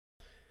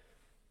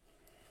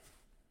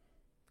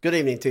Good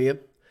evening to you.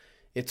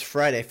 It's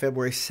Friday,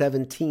 February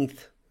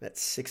 17th at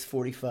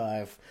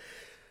 6:45.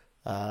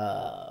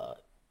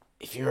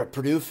 If you're a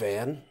Purdue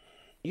fan,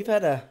 you've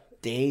had a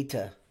day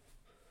to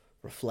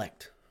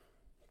reflect.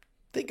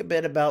 Think a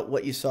bit about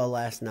what you saw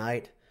last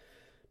night.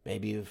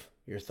 Maybe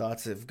your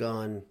thoughts have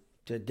gone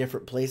to a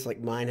different place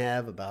like mine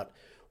have about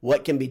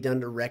what can be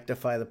done to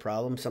rectify the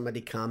problem.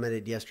 Somebody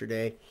commented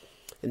yesterday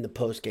in the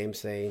post-game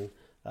saying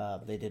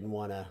they didn't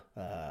want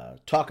to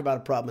talk about a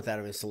problem without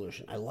having a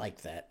solution. I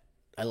like that.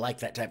 I like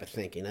that type of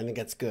thinking. I think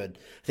that's good.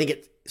 I think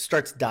it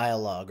starts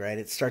dialogue, right?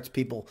 It starts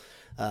people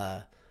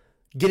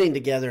getting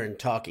together and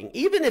talking.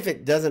 Even if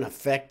it doesn't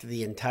affect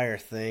the entire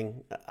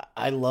thing,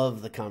 I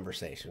love the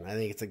conversation. I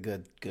think it's a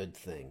good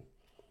thing.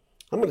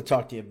 I'm going to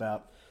talk to you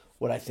about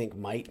what I think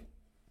might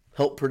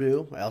help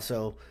Purdue. I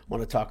also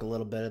want to talk a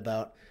little bit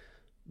about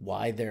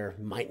why there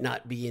might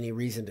not be any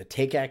reason to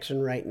take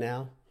action right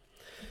now.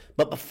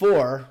 But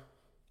before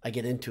I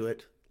get into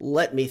it,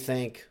 let me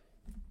thank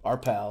our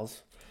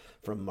pals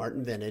from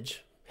Martin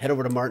Vintage. Head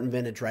over to Martin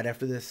Vintage right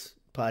after this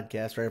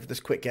podcast, right after this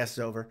quick cast is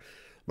over.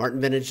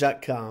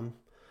 MartinVintage.com.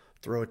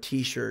 Throw a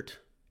t-shirt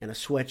and a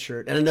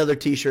sweatshirt and another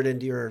t-shirt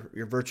into your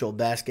virtual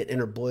basket.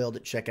 Enter Boiled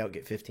at checkout.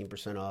 Get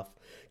 15% off.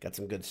 Got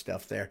some good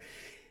stuff there.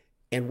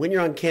 And when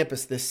you're on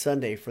campus this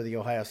Sunday for the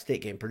Ohio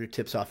State game, Purdue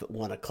tips off at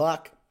 1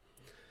 o'clock.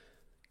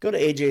 Go to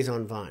AJ's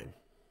on Vine.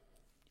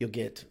 You'll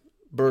get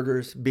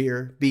burgers,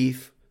 beer,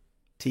 beef,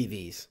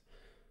 TVs.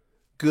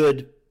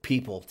 Good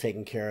people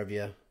taking care of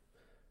you.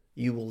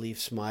 You will leave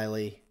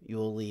smiley. You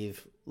will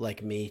leave,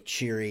 like me,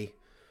 cheery,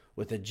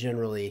 with a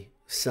generally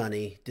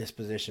sunny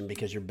disposition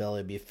because your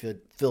belly will be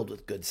filled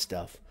with good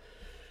stuff.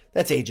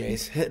 That's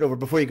AJ's. Head over.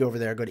 Before you go over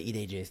there, go to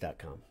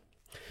eatajs.com.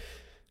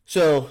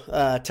 So,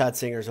 Todd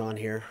Singer's on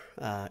here.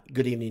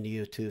 Good evening to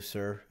you too,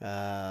 sir.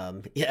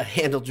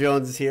 Handel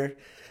Jones is here.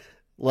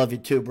 Love you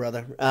too,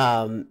 brother.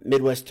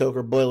 Midwest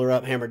Toker, Boiler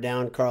Up, Hammer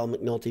Down, Carl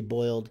McNulty,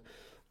 Boiled.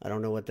 I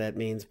don't know what that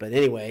means, but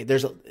anyway,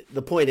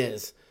 the point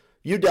is,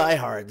 you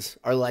diehards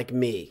are like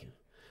me.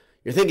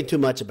 You're thinking too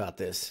much about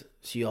this,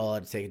 so you all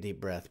had to take a deep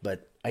breath.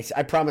 But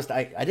I promised,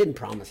 I didn't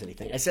promise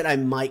anything. I said I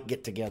might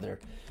get together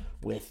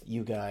with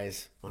you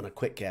guys on a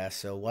quick cast,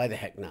 so why the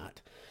heck not?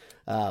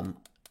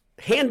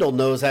 Handel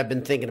knows I've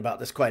been thinking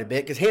about this quite a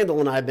bit, because Handel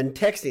and I have been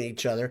texting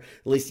each other.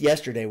 At least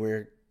yesterday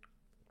we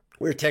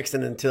were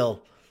texting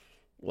until,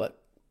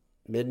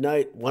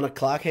 midnight, 1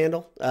 o'clock,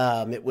 Handel?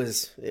 It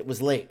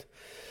was late.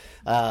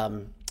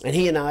 And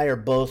he and I are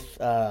both...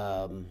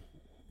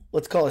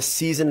 let's call us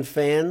seasoned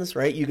fans,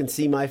 right? You can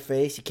see my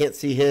face. You can't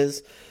see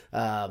his.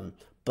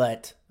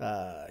 But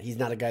he's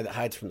not a guy that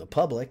hides from the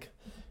public.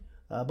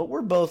 But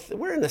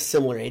we're in a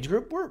similar age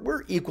group.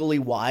 We're equally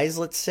wise,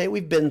 let's say.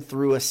 We've been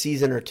through a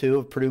season or two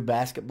of Purdue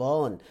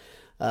basketball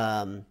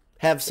and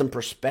have some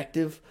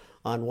perspective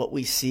on what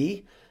we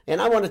see.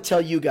 And I want to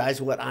tell you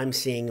guys what I'm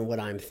seeing and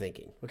what I'm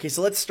thinking. Okay,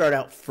 so let's start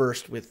out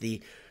first with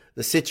the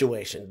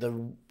situation,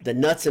 the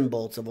nuts and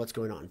bolts of what's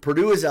going on.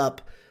 Purdue is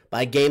up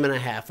by a game and a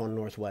half on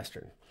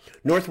Northwestern.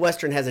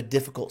 Northwestern has a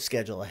difficult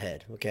schedule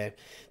ahead, okay?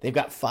 They've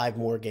got 5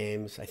 more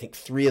games. I think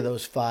 3 of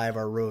those 5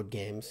 are road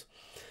games.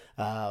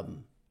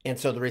 And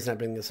so the reason I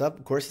bring this up,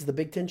 of course, is the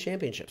Big Ten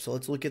Championship. So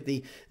let's look at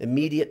the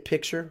immediate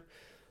picture.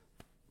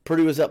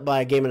 Purdue is up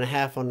by a game and a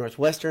half on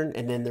Northwestern,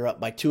 and then they're up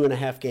by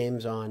 2.5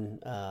 games on,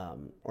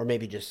 or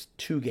maybe just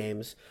 2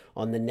 games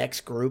on the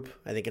next group.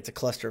 I think it's a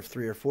cluster of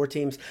 3 or 4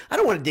 teams. I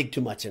don't want to dig too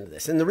much into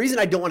this. And the reason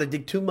I don't want to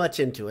dig too much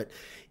into it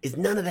is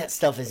none of that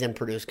stuff is in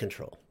Purdue's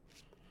control,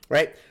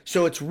 right?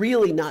 So it's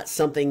really not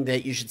something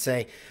that you should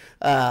say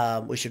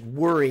we should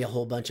worry a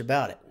whole bunch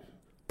about it.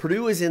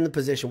 Purdue is in the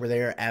position where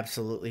they are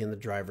absolutely in the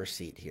driver's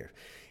seat here.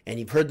 And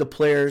you've heard the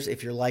players,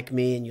 if you're like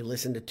me and you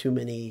listen to too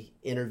many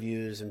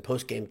interviews and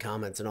post-game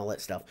comments and all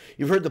that stuff,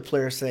 you've heard the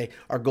players say,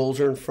 our goals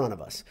are in front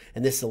of us.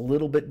 And this is a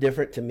little bit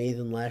different to me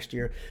than last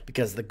year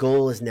because the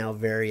goal is now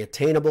very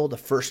attainable. The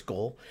first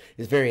goal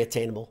is very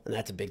attainable, and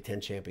that's a Big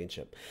Ten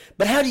championship.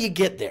 But how do you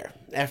get there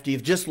after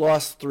you've just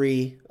lost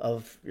 3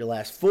 of your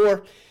last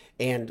 4?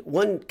 And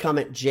one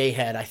comment Jay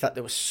had I thought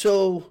that was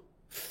so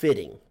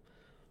fitting,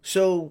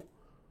 so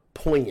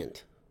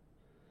poignant,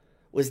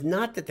 was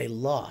not that they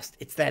lost.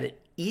 It's that at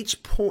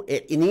each point,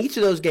 in each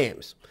of those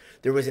games,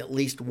 there was at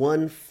least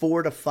one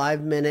 4 to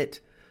 5 minute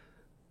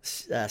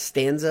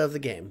stanza of the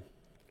game,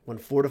 one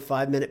 4 to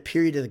 5 minute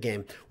period of the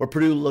game where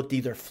Purdue looked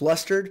either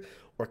flustered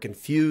or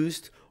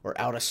confused or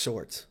out of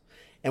sorts.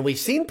 And we've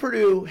seen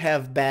Purdue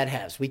have bad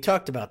halves. We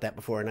talked about that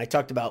before, and I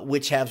talked about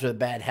which halves were the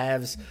bad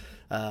halves.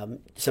 Some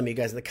of you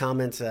guys in the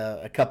comments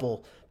a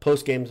couple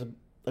post games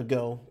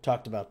ago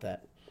talked about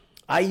that.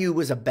 IU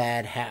was a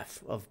bad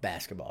half of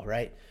basketball,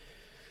 right?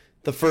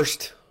 The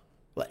first,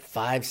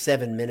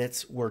 5-7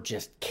 minutes were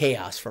just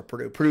chaos for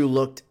Purdue. Purdue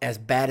looked as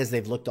bad as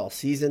they've looked all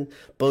season,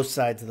 both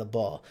sides of the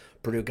ball.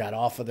 Purdue got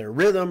off of their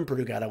rhythm.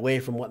 Purdue got away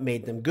from what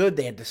made them good.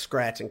 They had to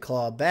scratch and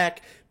claw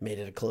back, made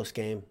it a close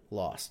game,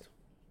 lost.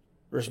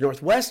 Whereas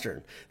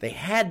Northwestern, they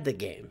had the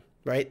game,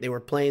 right? They were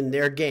playing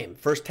their game.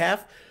 First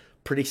half,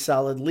 pretty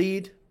solid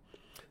lead.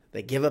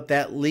 They give up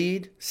that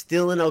lead,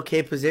 still in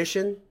okay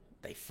position.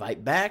 They They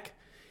fight back,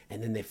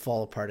 and then they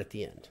fall apart at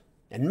the end.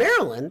 And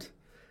Maryland,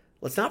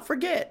 let's not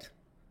forget,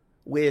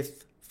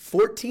 with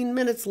 14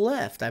 minutes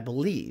left, I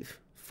believe,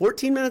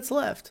 14 minutes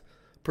left,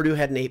 Purdue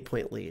had an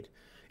 8-point lead.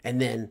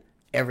 And then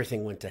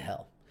everything went to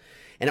hell.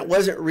 And it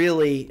wasn't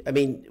really, I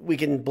mean, we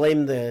can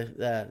blame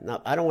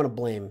no, I don't want to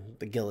blame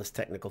the Gillis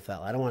technical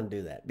foul. I don't want to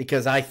do that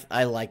because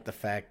I like the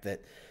fact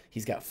that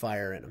he's got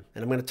fire in him.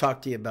 And I'm going to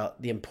talk to you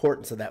about the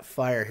importance of that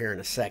fire here in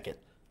a second.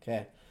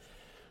 Okay.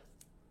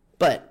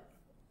 But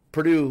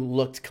Purdue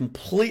looked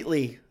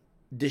completely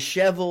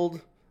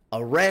disheveled,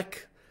 a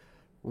wreck,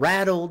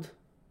 rattled.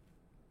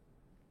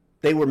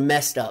 They were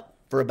messed up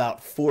for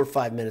about 4 or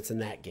 5 minutes in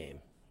that game.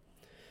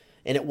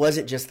 And it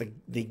wasn't just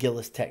the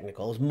Gillis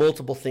technical. It was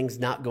multiple things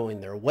not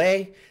going their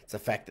way. It's the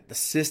fact that the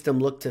system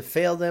looked to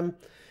fail them.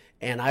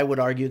 And I would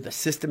argue the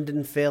system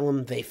didn't fail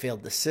them. They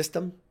failed the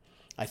system.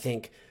 I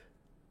think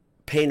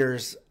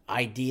Painter's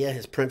idea,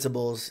 his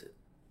principles,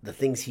 the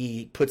things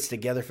he puts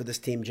together for this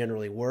team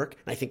generally work.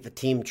 And I think the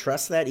team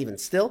trusts that even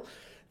still.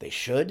 They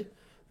should.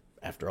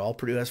 After all,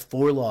 Purdue has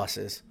 4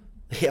 losses.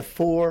 They have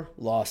 4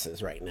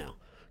 losses right now.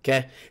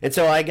 Okay, and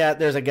so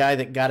there's a guy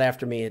that got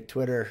after me at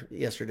Twitter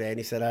yesterday, and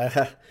he said,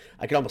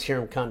 I could almost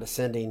hear him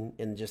condescending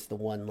in just the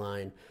one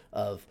line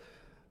of,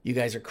 you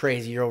guys are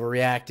crazy, you're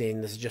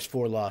overreacting, this is just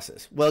 4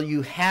 losses. Well,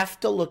 you have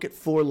to look at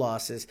 4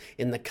 losses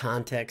in the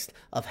context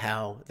of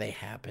how they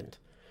happened.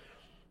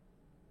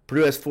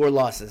 Purdue has 4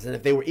 losses, and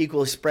if they were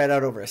equally spread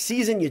out over a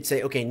season, you'd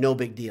say, okay, no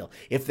big deal.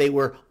 If they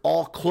were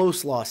all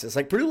close losses,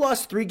 like Purdue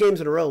lost 3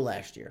 games in a row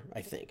last year,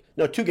 I think.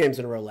 No, 2 games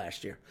in a row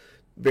last year.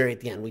 Very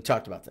at the end, we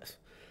talked about this.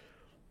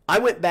 I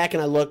went back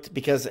and I looked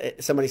because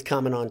somebody's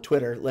comment on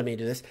Twitter, let me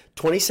do this,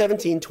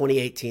 2017,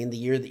 2018, the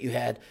year that you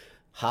had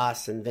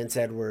Haas and Vince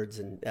Edwards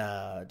and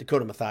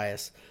Dakota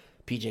Mathias,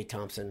 P.J.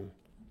 Thompson.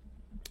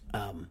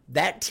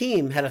 That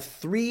team had a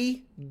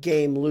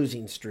 3-game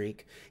losing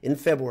streak in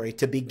February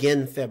to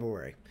begin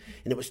February.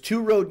 And it was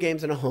 2 road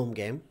games and a home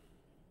game.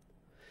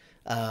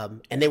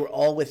 And they were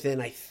all within,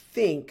 I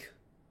think,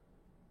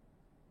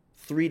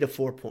 3 to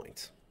 4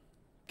 points.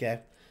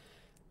 Okay?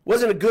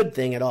 Wasn't a good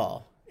thing at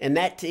all. And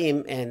that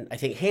team, and I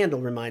think Handel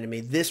reminded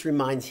me, this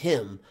reminds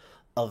him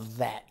of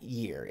that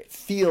year. It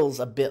feels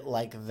a bit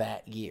like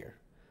that year.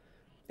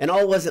 And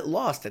all wasn't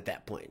lost at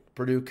that point.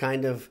 Purdue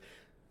kind of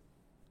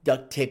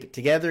duct taped it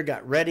together,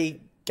 got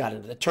ready, got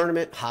into the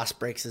tournament. Haas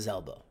breaks his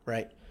elbow,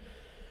 right?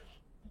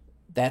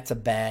 That's a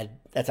bad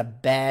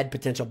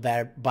potential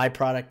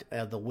byproduct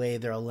of the way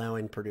they're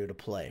allowing Purdue to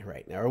play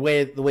right now,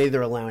 or the way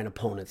they're allowing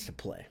opponents to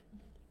play.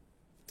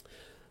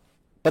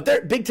 But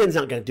Big Ten's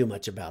not going to do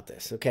much about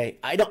this, okay?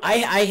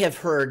 I have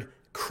heard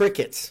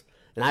crickets,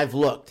 and I've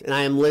looked, and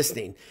I am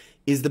listening.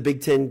 Is the Big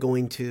Ten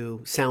going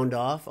to sound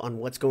off on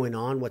what's going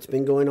on, what's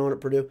been going on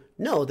at Purdue?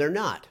 No, they're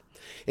not.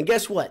 And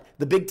guess what?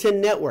 The Big Ten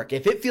Network,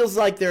 if it feels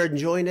like they're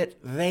enjoying it,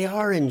 they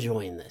are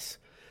enjoying this.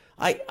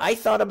 I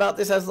thought about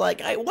this. I was like,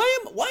 why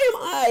am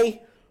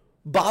I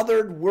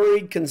bothered,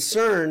 worried,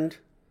 concerned,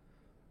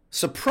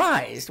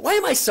 surprised? Why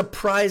am I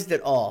surprised at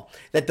all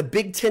that the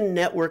Big Ten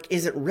Network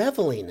isn't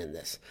reveling in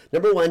this?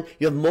 Number one,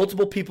 you have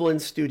multiple people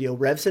in studio,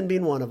 Revson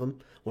being one of them,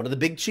 one of the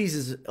big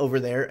cheeses over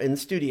there in the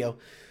studio.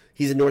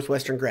 He's a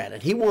Northwestern grad,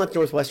 and he wants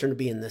Northwestern to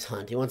be in this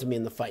hunt. He wants to be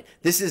in the fight.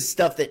 This is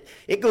stuff that,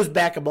 it goes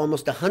back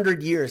almost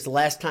 100 years, the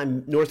last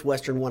time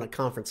Northwestern won a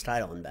conference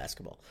title in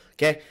basketball.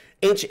 Okay?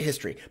 Ancient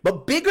history.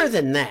 But bigger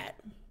than that,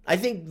 I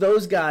think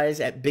those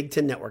guys at Big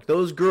Ten Network,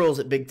 those girls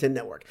at Big Ten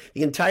Network,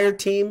 the entire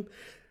team,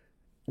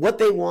 what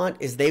they want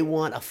is they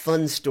want a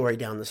fun story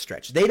down the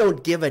stretch. They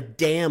don't give a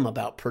damn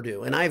about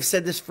Purdue. And I've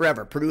said this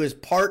forever. Purdue is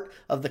part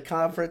of the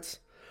conference,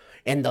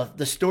 and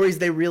the stories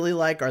they really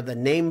like are the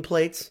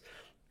nameplates.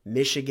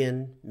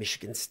 Michigan,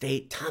 Michigan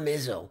State, Tom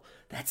Izzo.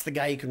 That's the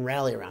guy you can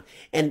rally around.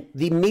 And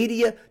the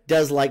media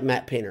does like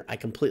Matt Painter. I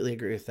completely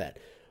agree with that.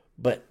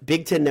 But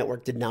Big Ten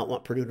Network did not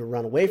want Purdue to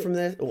run away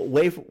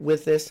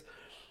with this.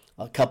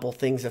 A couple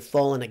things have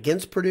fallen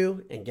against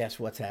Purdue, and guess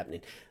what's happening?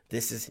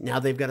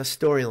 Now they've got a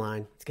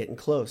storyline. It's getting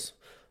close.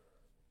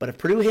 But if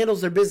Purdue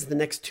handles their business the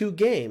next 2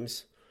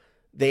 games,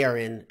 they are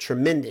in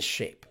tremendous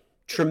shape.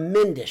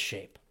 Tremendous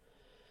shape.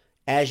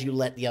 As you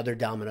let the other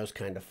dominoes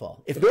kind of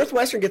fall. If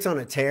Northwestern gets on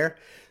a tear,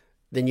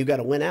 then you got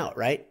to win out,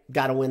 right?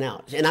 Got to win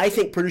out. And I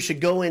think Purdue should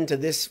go into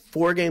this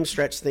 4-game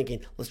stretch thinking,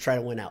 let's try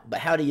to win out. But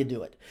how do you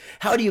do it?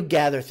 How do you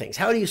gather things?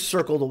 How do you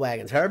circle the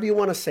wagons? However you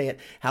want to say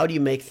it, how do you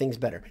make things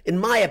better? In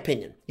my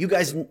opinion, you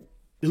guys who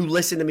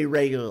listen to me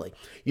regularly,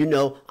 you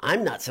know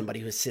I'm not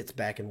somebody who sits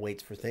back and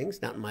waits for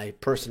things, not in my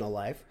personal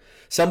life.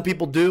 Some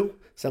people do,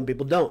 some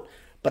people don't.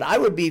 But I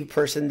would be a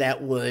person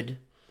that would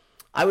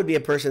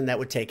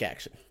take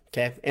action.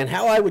 Okay, and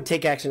how I would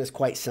take action is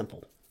quite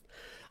simple.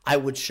 I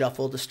would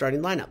shuffle the starting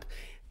lineup.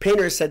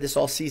 Painter has said this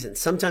all season.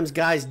 Sometimes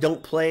guys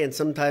don't play and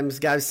sometimes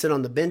guys sit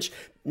on the bench,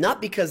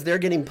 not because they're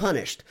getting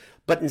punished,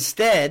 but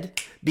instead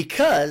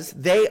because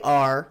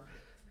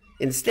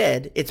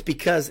it's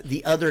because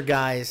the other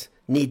guys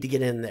need to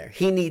get in there.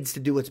 He needs to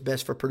do what's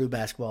best for Purdue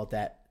basketball at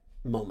that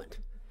moment.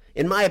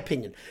 In my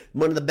opinion,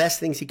 one of the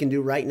best things he can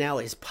do right now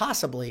is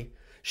possibly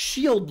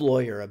shield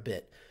lawyer a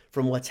bit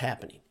from what's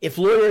happening. If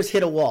Loyer has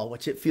hit a wall,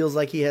 which it feels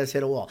like he has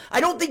hit a wall,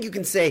 I don't think you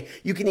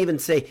can even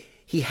say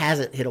he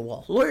hasn't hit a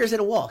wall. Loyer's hit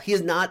a wall. He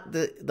is not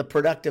the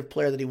productive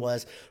player that he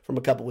was from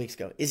a couple weeks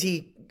ago. Is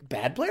he a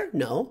bad player?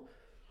 No.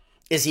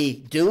 Is he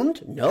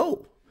doomed?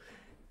 No.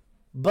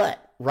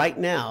 But right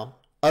now,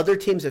 other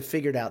teams have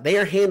figured out they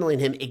are handling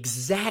him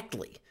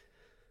exactly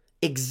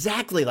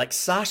like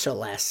Sasha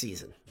last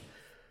season.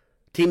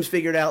 Teams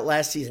figured out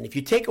last season, if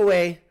you take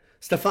away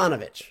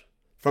Stefanovic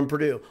from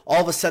Purdue,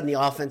 all of a sudden the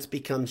offense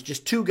becomes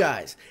just two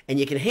guys, and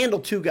you can handle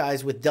two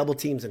guys with double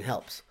teams and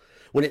helps.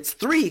 When it's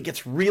three, it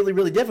gets really,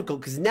 really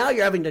difficult because now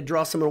you're having to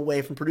draw someone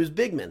away from Purdue's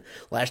big men.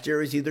 Last year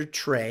it was either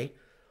Trey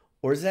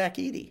or Zach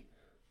Edey.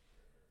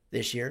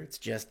 This year it's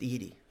just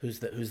Edey, who's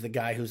the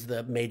guy who's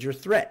the major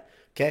threat.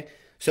 Okay,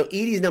 so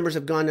Edey's numbers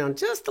have gone down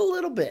just a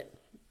little bit,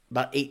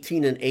 about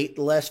 18-8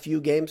 the last few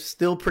games.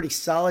 Still pretty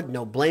solid.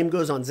 No blame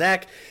goes on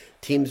Zach.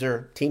 Teams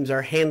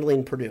are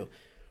handling Purdue.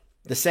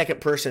 The second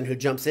person who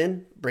jumps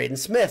in, Braden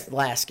Smith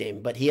last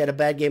game, but he had a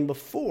bad game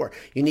before.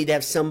 You need to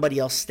have somebody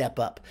else step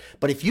up.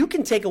 But if you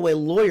can take away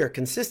Loyer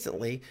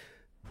consistently,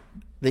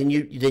 then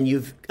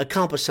you've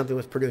accomplished something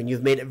with Purdue, and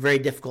you've made it very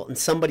difficult, and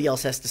somebody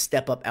else has to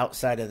step up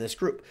outside of this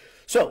group.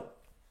 So,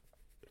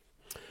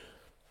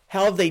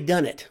 how have they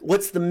done it?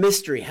 What's the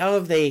mystery? How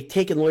have they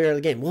taken Loyer out of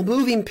the game? Well,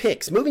 moving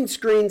picks, moving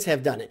screens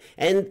have done it,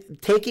 and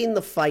taking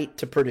the fight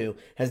to Purdue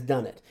has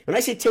done it. When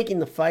I say taking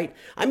the fight,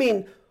 I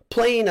mean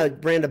playing a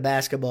brand of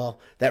basketball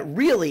that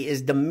really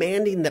is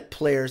demanding that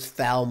players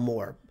foul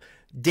more,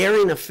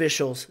 daring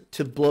officials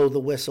to blow the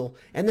whistle,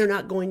 and they're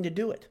not going to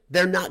do it.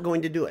 They're not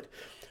going to do it.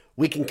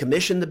 We can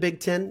commission the Big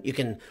Ten. You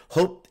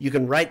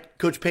can write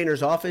Coach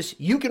Painter's office.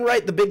 You can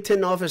write the Big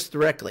Ten office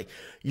directly.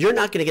 You're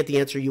not going to get the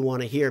answer you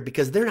want to hear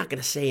because they're not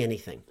going to say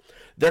anything.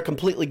 They're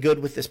completely good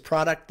with this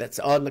product that's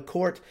on the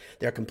court.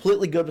 They're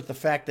completely good with the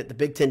fact that the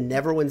Big Ten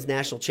never wins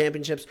national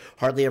championships,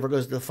 hardly ever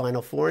goes to the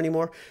Final Four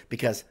anymore,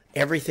 because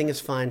everything is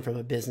fine from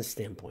a business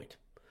standpoint.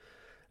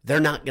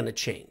 They're not going to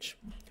change.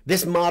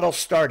 This model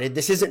started,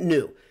 this isn't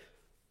new.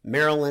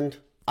 Maryland,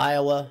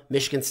 Iowa,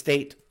 Michigan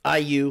State,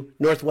 IU,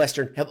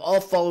 Northwestern have all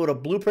followed a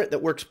blueprint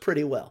that works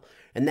pretty well.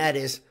 And that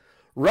is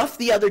rough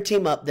the other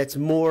team up that's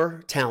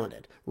more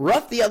talented.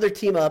 Rough the other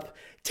team up,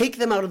 take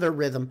them out of their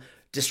rhythm,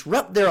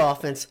 disrupt their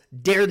offense,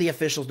 dare the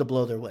officials to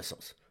blow their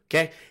whistles.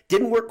 Okay?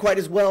 Didn't work quite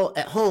as well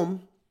at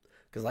home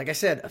because, like I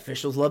said,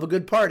 officials love a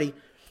good party,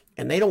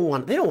 and they don't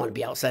want to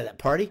be outside that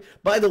party.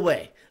 By the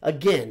way,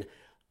 again,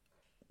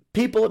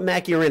 people at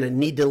Mackey Arena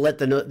need to let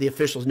the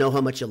officials know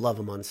how much you love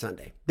them on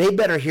Sunday. They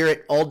better hear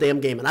it all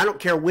damn game, and I don't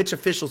care which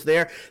officials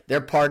there.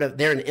 They're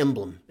an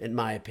emblem, in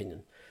my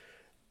opinion.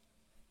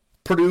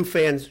 Purdue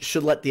fans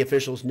should let the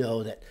officials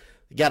know that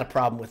you got a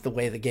problem with the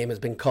way the game has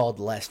been called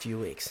the last few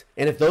weeks.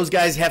 And if those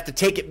guys have to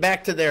take it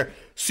back to their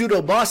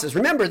pseudo bosses,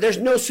 remember, there's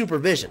no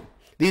supervision.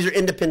 These are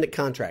independent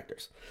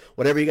contractors.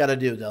 Whatever you got to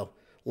do, though,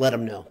 let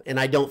them know. And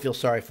I don't feel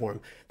sorry for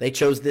them. They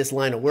chose this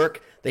line of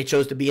work. They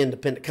chose to be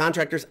independent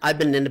contractors. I've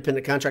been an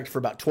independent contractor for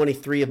about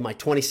 23 of my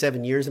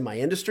 27 years in my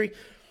industry.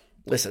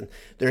 Listen,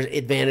 there's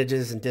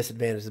advantages and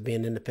disadvantages of being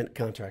an independent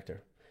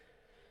contractor.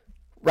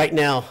 Right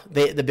now,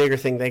 the bigger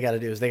thing they got to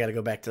do is they got to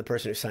go back to the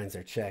person who signs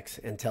their checks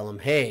and tell them,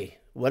 hey,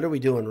 what are we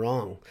doing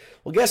wrong?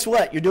 Well, guess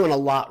what? You're doing a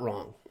lot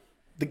wrong.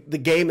 The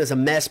game is a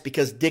mess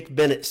because Dick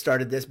Bennett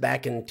started this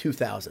back in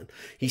 2000.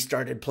 He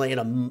started playing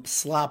a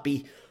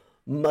sloppy,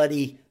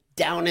 muddy,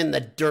 down in the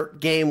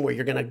dirt game where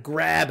you're going to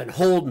grab and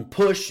hold and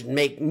push and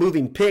make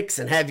moving picks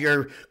and have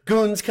your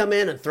goons come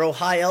in and throw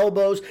high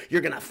elbows.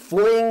 You're going to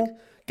fling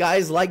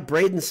guys like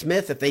Braden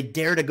Smith if they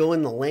dare to go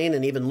in the lane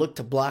and even look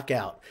to block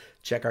out.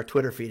 Check our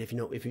Twitter feed if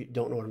you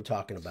don't know what I'm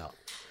talking about.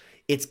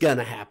 It's going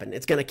to happen.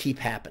 It's going to keep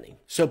happening.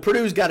 So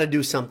Purdue's got to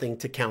do something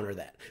to counter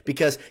that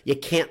because you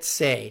can't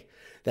say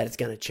that it's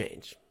going to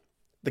change.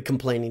 The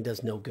complaining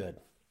does no good.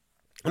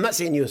 I'm not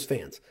saying you as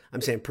fans.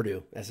 I'm saying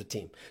Purdue as a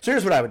team. So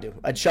here's what I would do.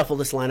 I'd shuffle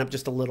this lineup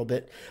just a little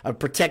bit. I'd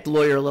protect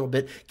Loyer a little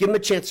bit. Give him a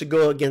chance to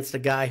go against a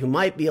guy who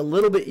might be a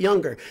little bit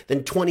younger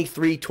than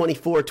 23,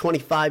 24,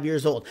 25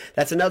 years old.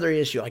 That's another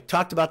issue. I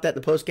talked about that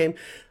in the postgame.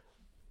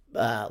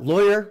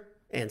 Loyer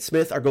and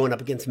Smith are going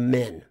up against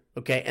men.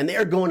 Okay, and they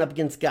are going up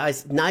against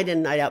guys night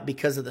in, night out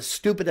because of the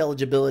stupid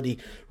eligibility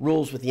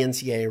rules with the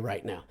NCAA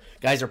right now.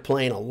 Guys are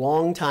playing a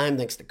long time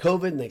thanks to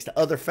COVID, thanks to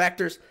other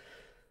factors,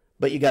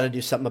 but you got to do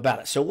something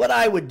about it. So what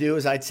I would do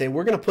is I'd say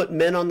we're going to put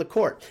men on the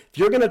court. If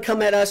you're going to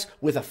come at us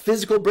with a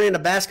physical brand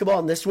of basketball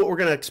and this is what we're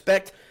going to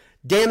expect,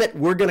 damn it,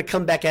 we're going to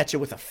come back at you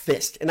with a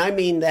fist. And I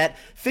mean that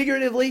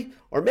figuratively,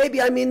 or maybe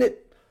I mean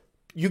it.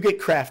 You get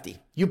crafty.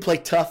 You play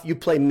tough. You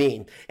play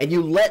mean. And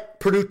you let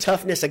Purdue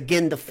toughness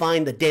again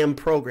define the damn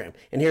program.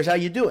 And here's how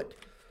you do it.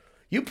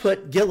 You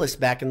put Gillis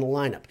back in the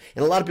lineup.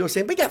 And a lot of people are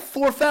saying, we got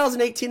 4 fouls in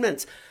 18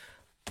 minutes.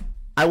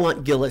 I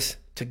want Gillis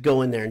to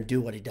go in there and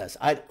do what he does.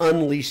 I'd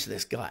unleash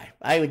this guy.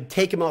 I would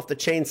take him off the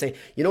chain and say,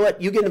 you know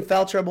what? You get in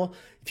foul trouble.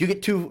 If you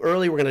get too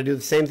early, we're going to do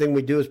the same thing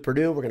we do as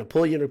Purdue. We're going to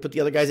pull you and put the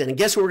other guys in. And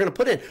guess what we're going to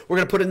put in? We're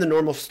going to put in the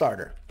normal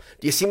starter.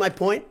 Do you see my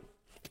point?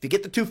 If you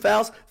get the 2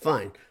 fouls,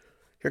 fine.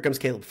 Here comes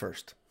Caleb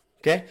first.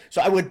 Okay,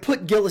 so I would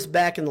put Gillis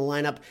back in the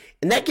lineup,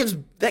 and that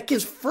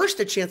gives Furst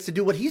a chance to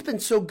do what he's been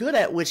so good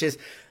at, which is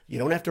you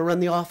don't have to run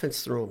the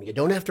offense through him. You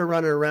don't have to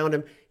run it around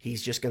him.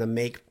 He's just going to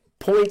make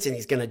points, and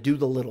he's going to do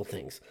the little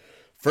things.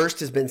 Furst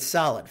has been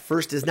solid.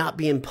 Furst is not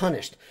being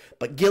punished,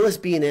 but Gillis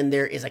being in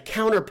there is a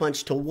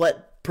counterpunch to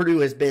what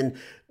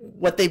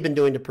they've been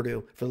doing to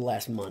Purdue for the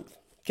last month.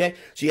 Okay,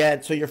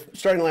 so your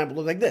starting lineup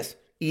look like this: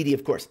 Edey,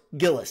 of course,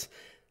 Gillis,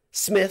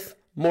 Smith,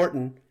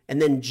 Morton,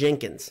 and then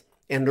Jenkins.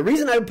 And the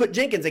reason I would put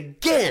Jenkins,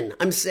 again,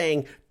 I'm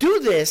saying do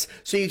this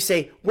so you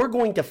say we're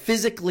going to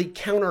physically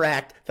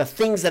counteract the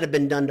things that have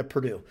been done to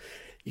Purdue.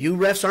 You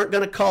refs aren't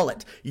going to call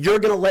it. You're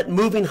going to let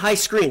moving high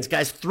screens,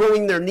 guys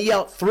throwing their knee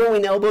out,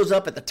 throwing elbows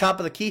up at the top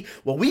of the key.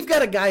 Well, we've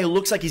got a guy who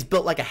looks like he's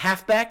built like a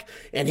halfback,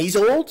 and he's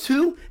old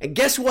too. And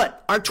guess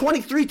what? Our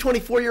 23,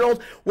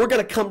 24-year-old, we're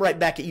going to come right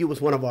back at you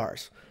with one of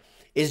ours.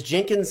 Is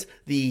Jenkins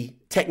the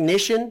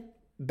technician,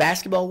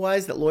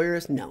 basketball-wise, that Lawyer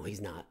is? No, he's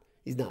not.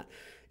 He's not.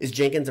 Is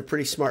Jenkins a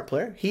pretty smart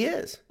player? He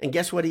is. And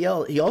guess what he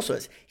also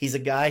is? He's a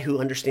guy who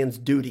understands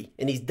duty,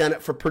 and he's done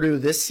it for Purdue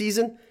this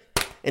season,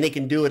 and he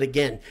can do it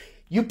again.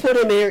 You put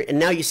him here, and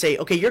now you say,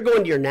 okay, you're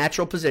going to your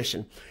natural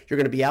position. You're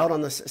going to be out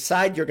on the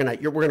side. We're going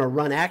to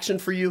run action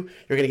for you.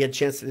 You're going to get a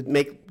chance to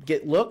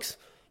get looks.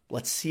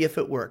 Let's see if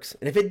it works.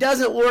 And if it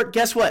doesn't work,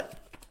 guess what?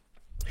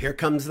 Here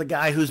comes the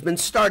guy who's been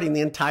starting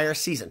the entire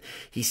season.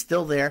 He's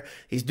still there.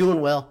 He's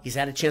doing well. He's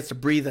had a chance to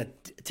breathe,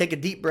 take a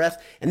deep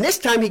breath. And this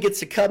time he gets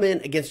to come in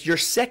against your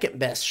second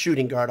best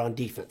shooting guard on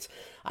defense.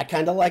 I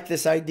kind of like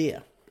this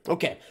idea.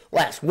 Okay,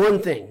 last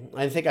one thing.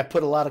 I think I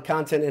put a lot of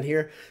content in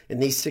here in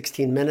these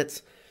 16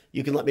 minutes.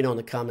 You can let me know in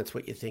the comments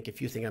what you think,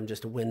 if you think I'm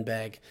just a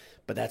windbag,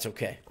 but that's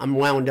okay. I'm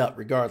wound up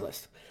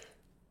regardless.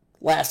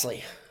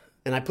 Lastly,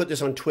 and I put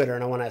this on Twitter,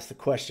 and I want to ask the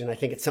question. I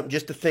think it's something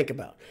just to think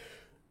about.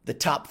 The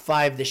top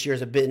 5 this year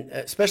has been,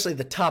 especially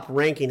the top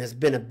ranking, has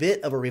been a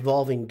bit of a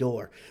revolving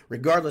door,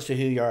 regardless of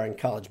who you are in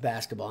college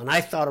basketball. And I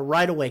thought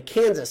right away,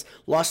 Kansas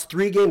lost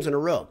 3 games in a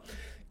row.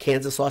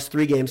 Kansas lost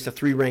 3 games to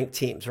 3 ranked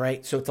teams,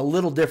 right? So it's a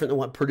little different than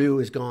what Purdue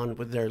has gone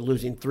with their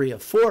losing 3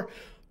 of 4.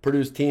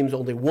 Purdue's teams,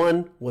 only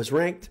 1 was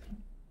ranked.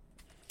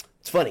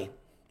 It's funny.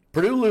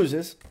 Purdue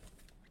loses.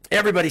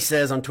 Everybody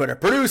says on Twitter,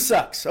 Purdue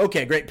sucks.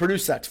 Okay, great. Purdue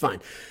sucks.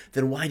 Fine.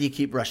 Then why do you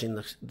keep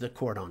rushing the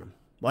court on them?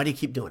 Why do you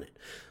keep doing it?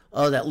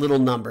 Oh, that little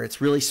number. It's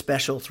really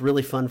special. It's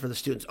really fun for the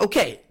students.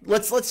 Okay,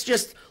 let's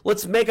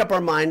make up our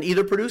mind.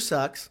 Either Purdue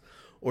sucks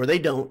or they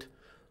don't.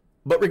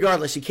 But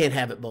regardless, you can't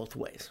have it both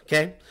ways.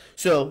 Okay?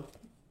 So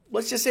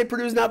let's just say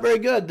Purdue's not very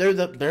good. They're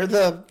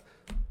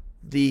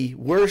the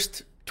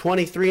worst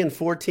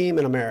 23-4 team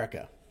in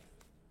America.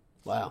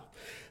 Wow.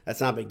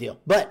 That's not a big deal.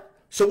 But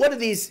so what are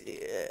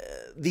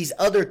these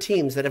other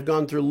teams that have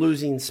gone through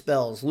losing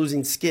spells,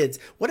 losing skids?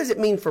 What does it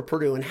mean for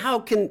Purdue, and how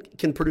can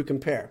Purdue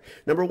compare?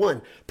 Number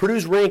one,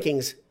 Purdue's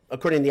rankings,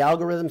 according to the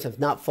algorithms, have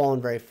not fallen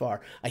very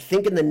far. I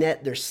think in the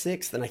net they're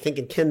 6th, and I think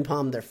in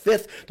KenPom they're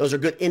 5th. Those are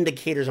good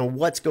indicators on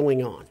what's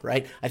going on,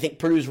 right? I think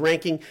Purdue's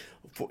ranking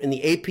in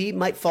the AP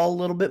might fall a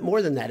little bit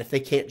more than that if they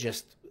can't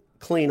just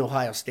clean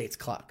Ohio State's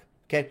clock,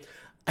 okay?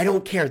 I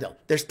don't care, though.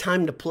 There's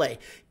time to play.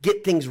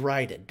 Get things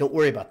righted. Don't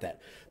worry about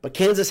that. But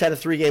Kansas had a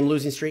 3-game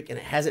losing streak, and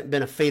it hasn't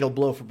been a fatal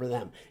blow for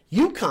them.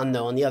 UConn,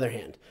 though, on the other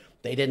hand,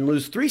 they didn't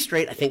lose 3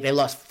 straight. I think they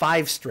lost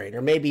 5 straight,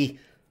 or maybe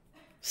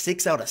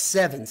 6 out of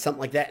 7, something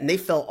like that, and they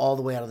fell all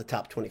the way out of the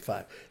top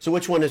 25. So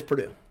which one is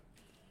Purdue?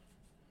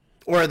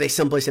 Or are they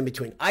someplace in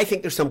between? I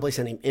think they're someplace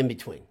in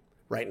between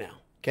right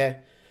now, okay?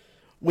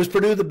 Was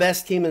Purdue the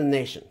best team in the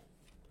nation?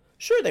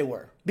 Sure they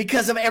were,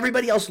 because of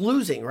everybody else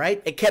losing, right?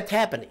 It kept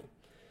happening.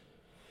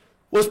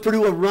 Was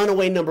Purdue a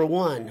runaway number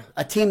 1,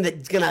 a team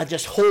that's going to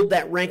just hold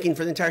that ranking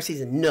for the entire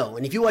season? No.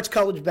 And if you watch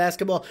college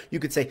basketball, you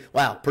could say,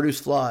 wow, Purdue's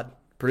flawed.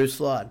 Purdue's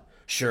flawed.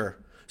 Sure,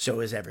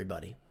 so is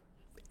everybody.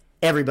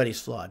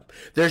 Everybody's flawed.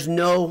 There's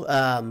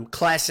no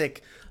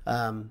classic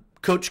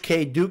Coach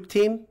K Duke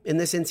team in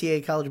this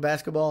NCAA college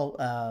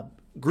basketball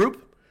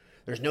group.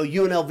 There's no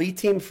UNLV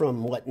team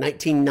from,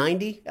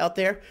 1990 out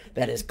there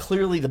that is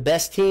clearly the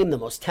best team, the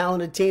most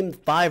talented team,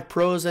 5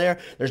 pros there.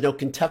 There's no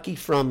Kentucky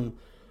from...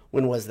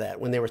 When was that?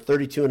 When they were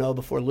 32-0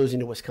 before losing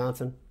to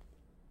Wisconsin?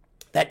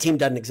 That team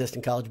doesn't exist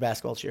in college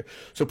basketball this year.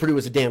 So Purdue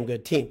was a damn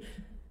good team.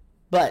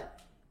 But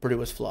Purdue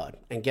was flawed.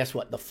 And guess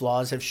what? The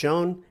flaws have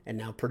shown, and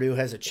now Purdue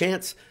has a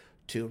chance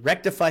to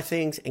rectify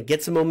things and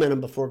get some momentum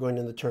before going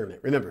into the tournament.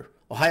 Remember,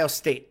 Ohio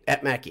State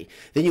at Mackey.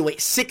 Then you wait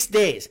 6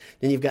 days.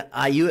 Then you've got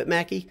IU at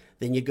Mackey.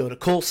 Then you go to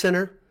Kohl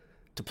Center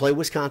to play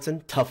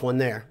Wisconsin. Tough one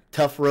there.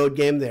 Tough road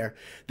game there.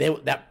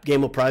 That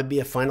game will probably be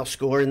a final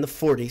score in the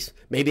 40s.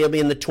 Maybe it'll be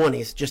in the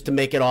 20s just to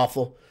make it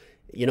awful.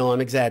 You know, I'm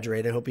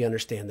exaggerating. I hope you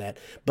understand that.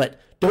 But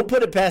don't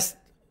put it past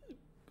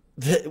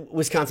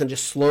Wisconsin.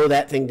 Just slow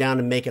that thing down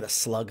and make it a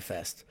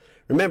slugfest.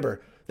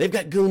 Remember, they've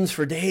got goons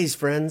for days,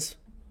 friends.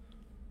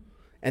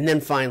 And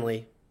then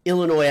finally,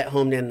 Illinois at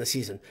home to end the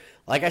season.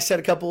 Like I said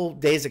a couple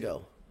days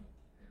ago,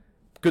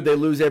 could they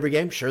lose every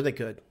game? Sure they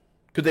could.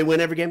 Could they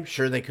win every game?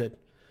 Sure they could.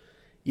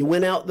 You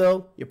win out,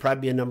 though, you'll probably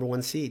be a number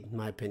 1 seed, in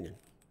my opinion,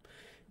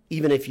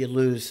 even if you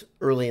lose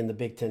early in the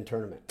Big Ten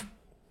tournament.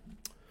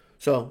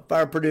 So if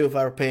I were Purdue, if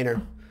I were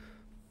Painter,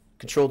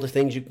 control the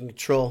things you can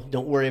control.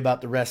 Don't worry about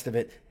the rest of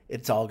it.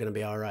 It's all going to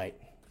be all right.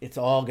 It's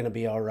all going to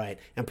be all right.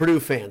 And Purdue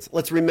fans,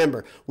 let's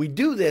remember, we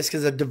do this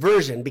because of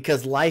diversion,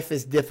 because life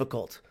is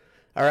difficult.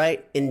 All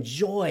right?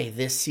 Enjoy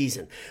this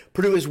season.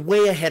 Purdue is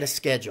way ahead of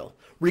schedule.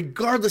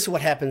 Regardless of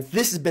what happens,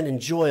 this has been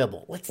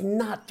enjoyable. Let's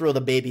not throw the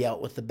baby out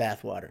with the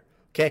bathwater.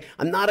 Okay?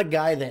 I'm not a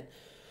guy that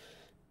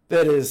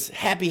is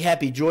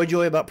happy,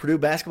 joy about Purdue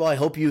basketball. I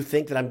hope you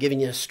think that I'm giving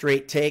you a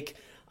straight take.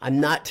 I'm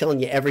not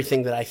telling you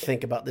everything that I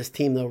think about this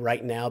team, though,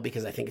 right now,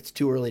 because I think it's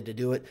too early to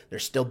do it.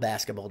 There's still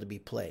basketball to be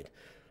played.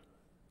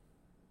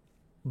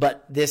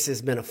 But this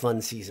has been a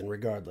fun season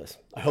regardless.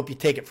 I hope you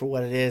take it for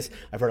what it is.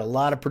 I've heard a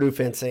lot of Purdue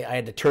fans say, I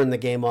had to turn the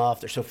game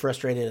off. They're so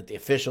frustrated at the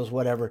officials,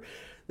 whatever.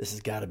 This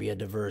has got to be a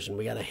diversion.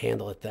 We got to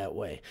handle it that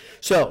way.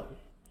 So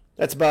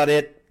that's about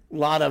it. A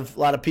lot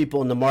of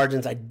people in the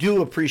margins. I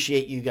do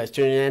appreciate you guys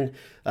tuning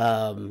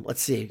in.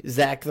 Let's see.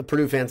 Zach, the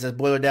Purdue fan, says,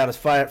 Boiler Down is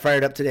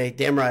fired up today.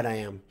 Damn right I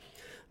am.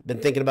 Been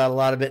thinking about a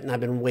lot of it, and I've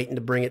been waiting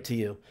to bring it to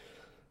you.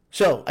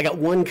 So I got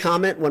one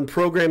comment, one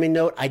programming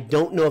note. I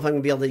don't know if I'm going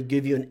to be able to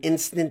give you an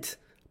instant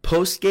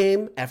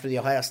post-game after the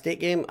Ohio State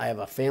game. I have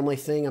a family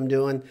thing I'm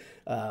doing,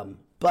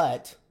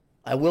 but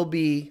I will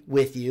be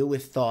with you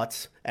with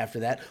thoughts after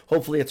that.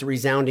 Hopefully it's a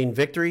resounding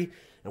victory,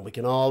 and we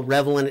can all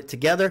revel in it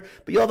together.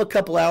 But you'll have a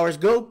couple hours.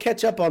 Go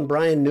catch up on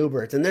Brian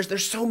Newbert. And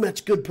there's so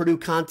much good Purdue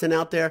content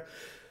out there.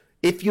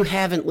 If you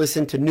haven't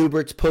listened to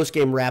Newbert's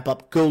post-game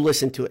wrap-up, go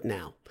listen to it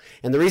now.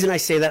 And the reason I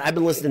say that, I've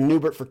been listening to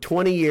Newbert for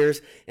 20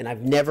 years, and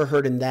I've never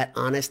heard him that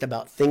honest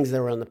about things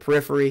that were on the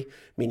periphery,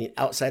 meaning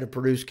outside of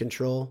Purdue's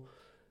control,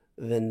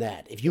 than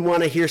that. If you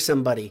want to hear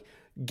somebody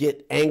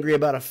get angry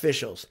about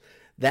officials,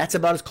 that's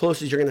about as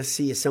close as you're going to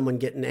see as someone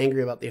getting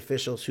angry about the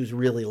officials who's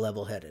really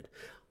level-headed.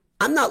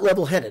 I'm not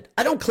level-headed.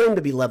 I don't claim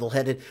to be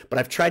level-headed, but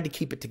I've tried to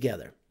keep it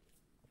together.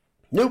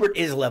 Newbert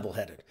is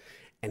level-headed,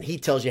 and he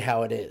tells you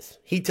how it is.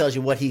 He tells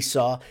you what he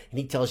saw, and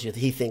he tells you that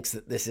he thinks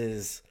that this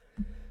is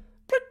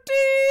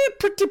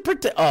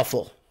pretty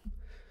awful.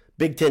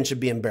 Big Ten should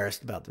be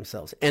embarrassed about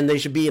themselves, and they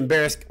should be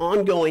embarrassed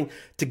ongoing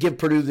to give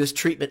Purdue this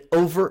treatment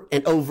over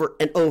and over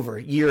and over,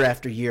 year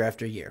after year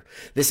after year.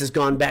 This has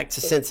gone back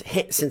to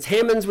since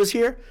Hammonds was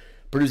here.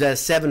 Purdue's had a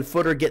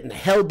 7-footer getting the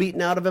hell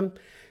beaten out of him,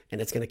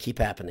 and it's going to keep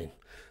happening.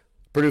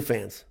 Purdue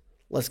fans,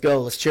 let's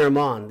go. Let's cheer them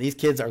on. These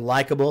kids are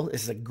likable.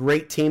 This is a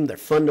great team. They're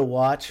fun to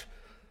watch.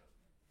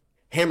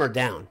 Hammer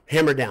down.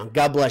 Hammer down.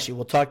 God bless you.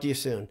 We'll talk to you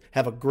soon.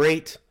 Have a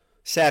great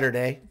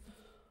Saturday.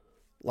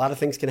 A lot of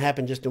things can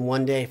happen just in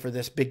one day for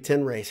this Big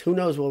Ten race. Who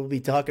knows what we'll be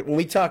talking. When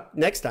we talk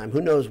next time,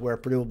 who knows where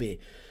Purdue will be.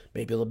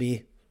 Maybe it'll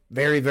be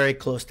very, very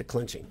close to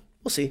clinching.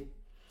 We'll see.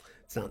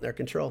 It's not in their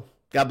control.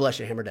 God bless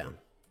you. Hammer down.